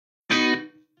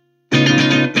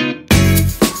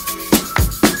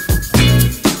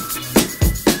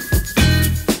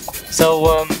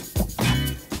So,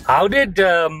 how did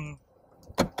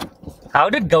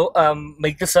go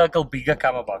Make the Circle Bigger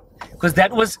come about? Because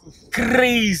that was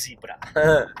crazy, bruh.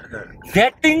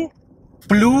 That thing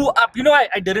blew up. You know,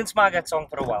 I didn't smile that song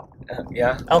for a while.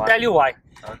 Yeah. I'll tell you why.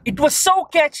 It was so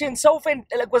catchy and so fun.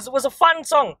 Like, was a fun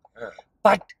song.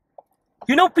 But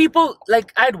you know, people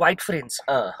like I had white friends.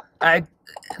 That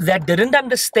didn't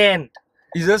understand.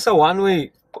 Is this a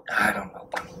one-way? I don't know.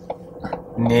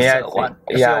 Nee,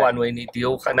 It's a one-way. Need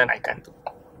you and I can't do.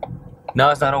 No,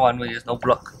 it's not a one-way. There's no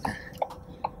block.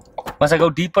 Must I go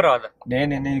deeper rather? Nee,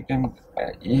 you can.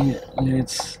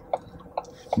 Let's.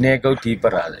 Nee, go deeper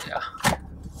rather. Yeah.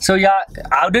 So yeah,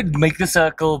 how did Make the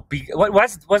Circle Big? What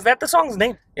was that the song's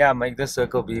name? Yeah, Make the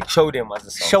Circle Big. Show Dem was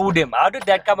the song. Show Dem. How did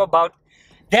that come about?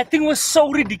 That thing was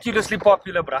so ridiculously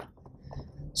popular, bruh.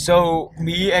 So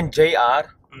me and JR,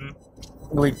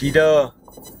 we did a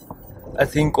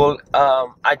thing called.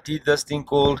 I did this thing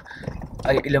called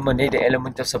eliminate the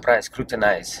element of surprise,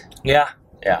 scrutinize. Yeah.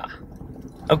 Yeah.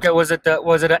 Okay. Was it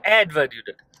an advert you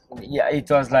did? Yeah, it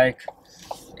was like.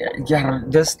 Yeah,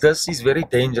 this is very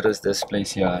dangerous. This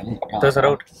place here. This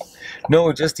road.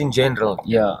 No, just in general.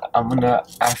 Yeah,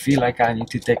 I feel like I need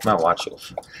to take my watch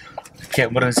off. The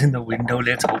camera's in the window.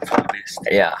 Let's hope for the best.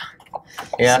 Yeah.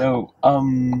 Yeah. So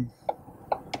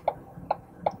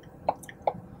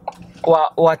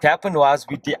what happened was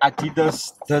I did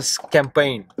this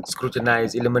campaign,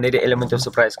 scrutinize, eliminate the element of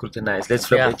surprise, scrutinize. Let's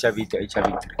flip HIV to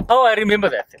HIV. Oh, I remember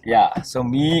that. Yeah. So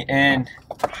me and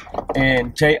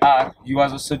JR, he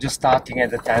was also just starting at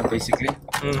the time, basically.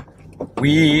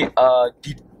 We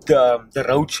did the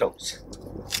road shows.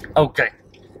 Okay.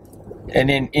 And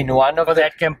then in one of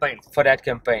that campaign. For that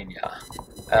campaign,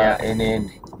 yeah. And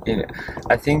then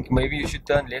I think maybe you should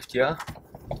turn left here.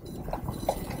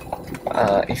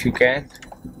 If you can.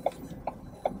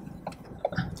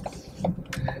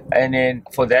 And then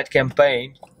for that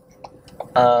campaign,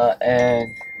 and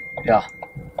no.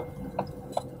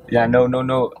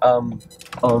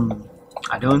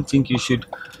 I don't think you should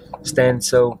stand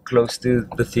so close to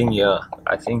the thing here.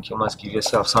 I think you must give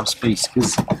yourself some space,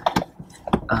 cause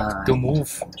to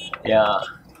move. Yeah.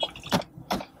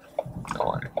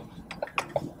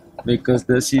 Because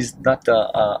this is not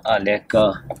a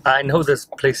lekker. I know this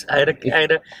place. I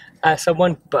had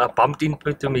someone bumped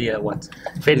into me once.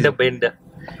 Fender bender.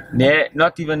 Nee,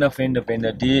 not even a fender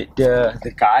bender.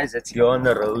 The guys that's here on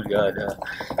the road,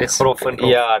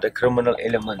 the criminal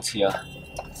elements here.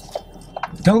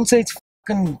 Don't say it's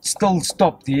fucking still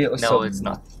stopped here or something. No, it's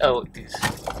not. Oh, it is.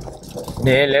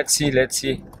 Nee, let's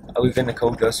see. Are we gonna go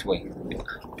this way?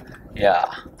 Yeah.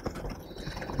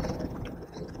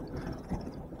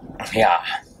 Yeah.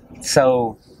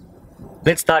 So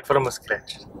let's start from a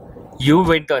scratch. You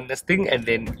went on this thing, and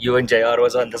then you and JR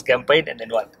was on this campaign, and then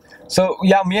what? So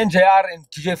yeah, me and JR and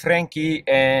DJ Frankie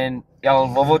and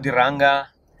Vovo Diranga,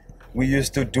 we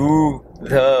used to do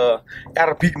the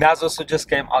Big Nas also just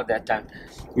came out that time.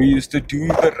 We used to do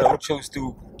the road shows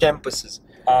to campuses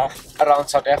around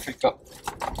South Africa,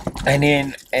 and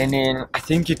then I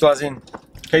think it was in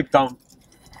Cape Town.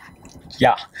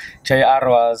 Yeah, JR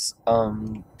was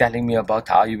telling me about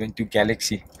how he went to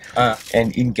Galaxy.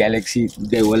 And in Galaxy,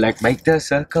 they were like, make the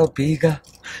circle bigger.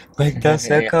 Make the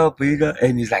circle bigger.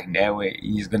 And he's like, no way,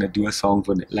 he's going to do a song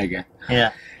for it like that.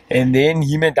 Yeah. And then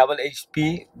him and Double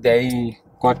HP, they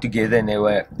got together and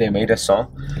they made a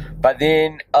song. But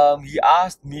then he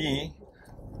asked me,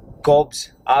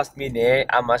 Cobbs asked me, nah,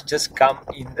 I must just come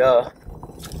in the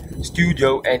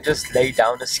studio and just lay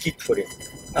down a skit for him.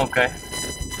 Okay.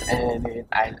 And then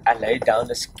I laid down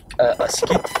a skit,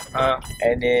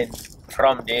 and then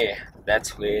from there,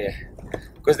 that's where,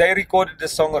 because they recorded the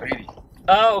song already.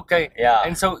 Oh, okay. Yeah.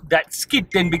 And so that skit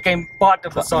then became part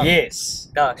of the song. Yes.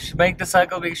 Make the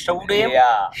circle big. Show them.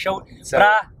 Yeah. So,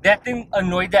 that thing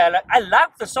annoyed the hell. I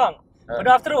loved the song, but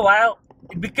after a while,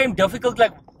 it became difficult.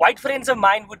 Like white friends of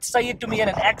mine would say it to me in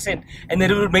an accent, and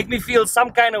then it would make me feel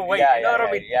some kind of way. You know what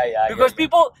I mean? Yeah. Because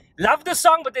people loved the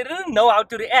song, but they didn't know how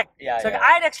to react. So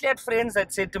I'd actually had friends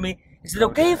that said to me, "Is it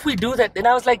okay if we do that?" Then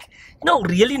I was like, "No,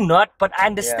 really not. But I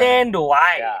understand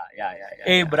why." Yeah.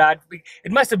 Hey, Brad,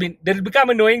 it must have been. Did it become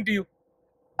annoying to you?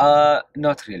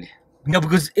 Not really. No,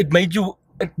 because it made you.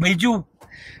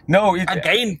 No, it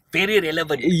again very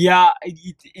relevant. Yeah,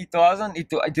 it wasn't. It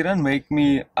didn't make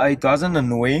me. It wasn't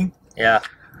annoying. Yeah.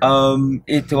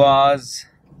 It was.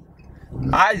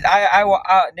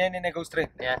 Go straight.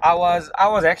 Yeah. I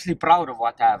was actually proud of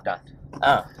what I have done.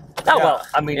 Well,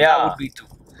 I mean, I would be too.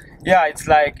 Yeah, it's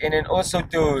like, and then also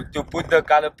to put the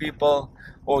color people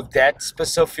or that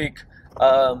specific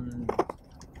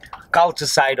culture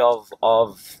side of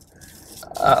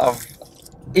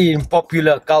in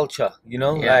popular culture, you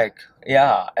know, Yeah. like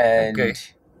and Okay.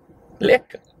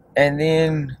 Lekker. and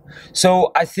then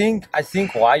so I think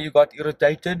why you got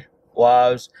irritated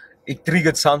was it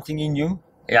triggered something in you,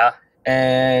 Yeah.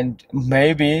 and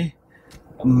maybe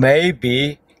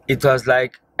it was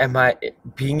like, am I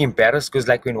being embarrassed because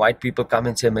like when white people come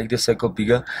and say make the circle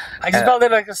bigger, I just felt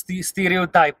it like a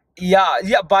stereotype.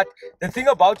 yeah, but the thing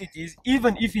about it is,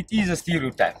 even if it is a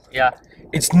stereotype, Yeah.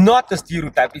 it's not a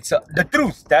stereotype, it's the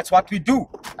truth. That's what we do.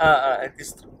 It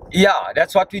is true. Yeah,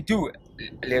 that's what we do.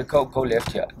 Go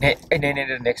left here.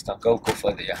 The next time. Go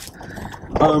further. Yeah.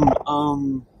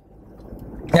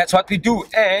 That's what we do,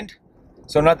 and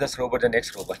so not this robot, the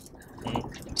next robot.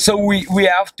 So we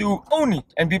have to own it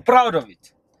and be proud of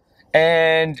it.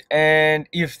 And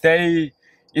if they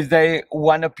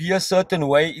wanna be a certain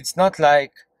way, it's not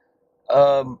like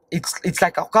it's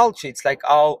like our culture. It's like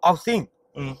our thing.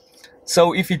 Mm.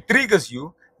 So if it triggers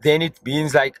you, then it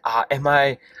means like,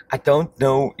 I don't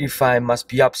know if I must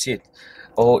be upset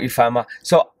or if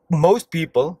so most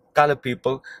people, color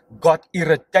people, got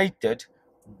irritated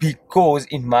because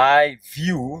in my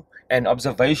view and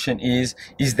observation is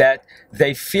that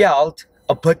they felt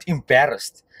a bit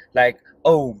embarrassed. Like,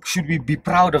 oh, should we be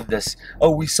proud of this?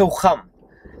 Oh, we're so hum.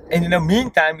 And in the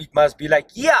meantime, it must be like,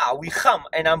 yeah, we hum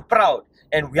and I'm proud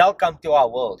and welcome to our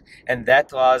world. And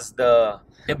that was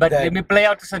Yeah, but let me play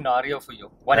out a scenario for you.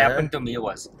 What happened to me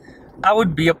was, I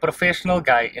would be a professional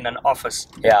guy in an office,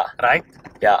 yeah, right?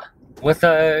 yeah, With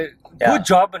a good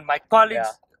job and my colleagues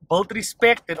built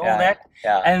respect and all that.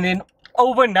 yeah. And then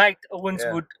overnight, Owens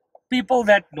Yeah. people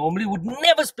that normally would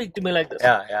never speak to me like this,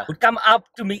 Yeah. would come up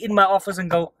to me in my office and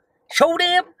go, show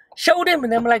them.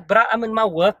 And I'm like, bruh, I'm in my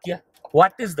work here.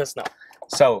 What is this now?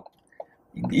 So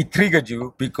it triggered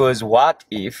you because what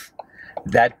if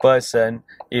that person,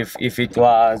 if it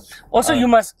was Also, you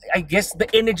must, I guess, the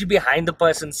energy behind the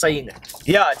person saying it.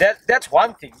 yeah, that's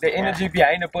one thing, the energy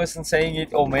behind a person saying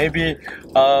it, or maybe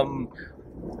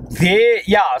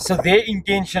so their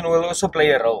intention will also play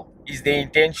a role. Is their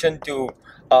intention to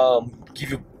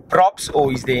give you props,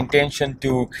 or is the intention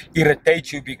to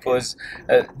irritate you because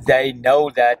they know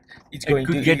that it's going It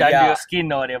could to get under your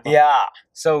skin or whatever. yeah,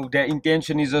 so the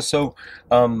intention is also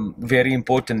very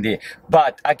important there.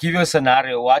 But I give you a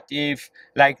scenario. What if,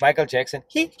 like Michael Jackson,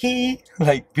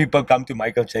 like people come to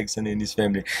Michael Jackson and his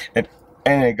family,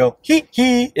 and they go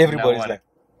everybody's like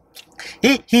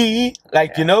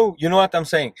like you know what I'm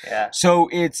saying. Yeah. So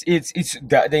it's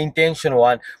the intention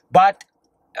one. But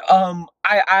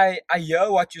I hear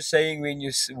what you're saying when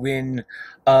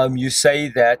you say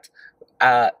that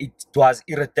it was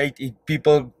irritating,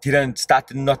 people didn't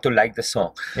start not to like the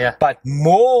song. Yeah.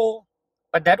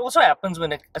 But that also happens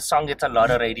when a song gets a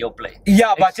lot of radio play.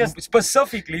 yeah, but just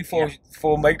specifically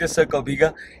for Make the Circle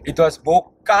Bigger, it was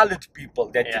more colored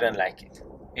people that didn't like it.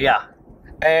 Yeah.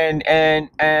 And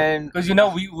Because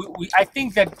we I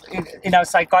think that in our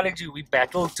psychology we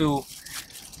battle to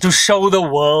show the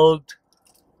world.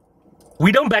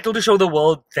 We don't battle to show the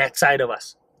world that side of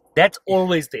us. That's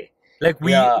always there. Like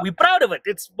we're proud of it.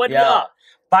 It's what we are.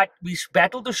 But we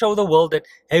battle to show the world that,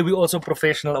 hey, we also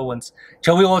professional Owens.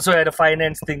 So we also had a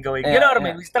finance thing going. You know what I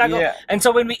mean? We struggle. Yeah. And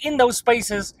so when we're in those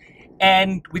spaces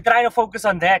and we try to focus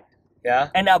on that,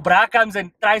 and a bra comes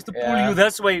and tries to pull you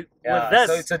this way with this.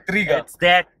 So it's a trigger. It's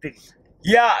that thing.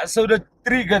 Yeah, so the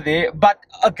trigger there. But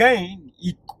again,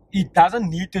 it doesn't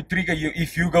need to trigger you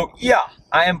if you go, yeah,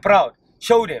 I am proud.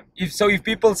 Show them. If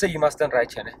people say you mustn't write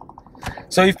channel.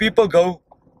 So if people go,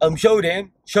 show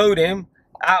them.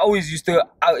 I always used to,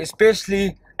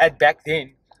 especially at back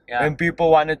then, when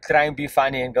people want to try and be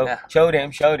funny and go, show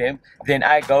them. Then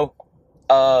I go,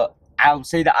 I'll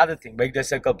say the other thing, make the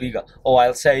circle bigger. Or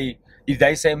I'll say, if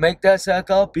they say make the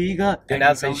circle bigger, then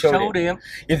I'll say show them.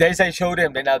 If they say show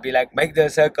them, then I'll be like make the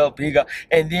circle bigger.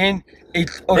 And then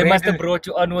it's already, they must have brought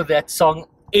you on with that song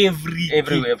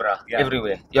everywhere, bro. Yeah.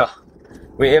 Everywhere. Yeah.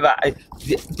 Wherever.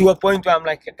 To a point where I'm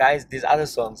like, guys, there's other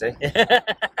songs, eh?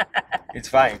 It's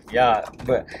fine. Yeah.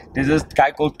 But there's this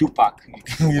guy called Tupac.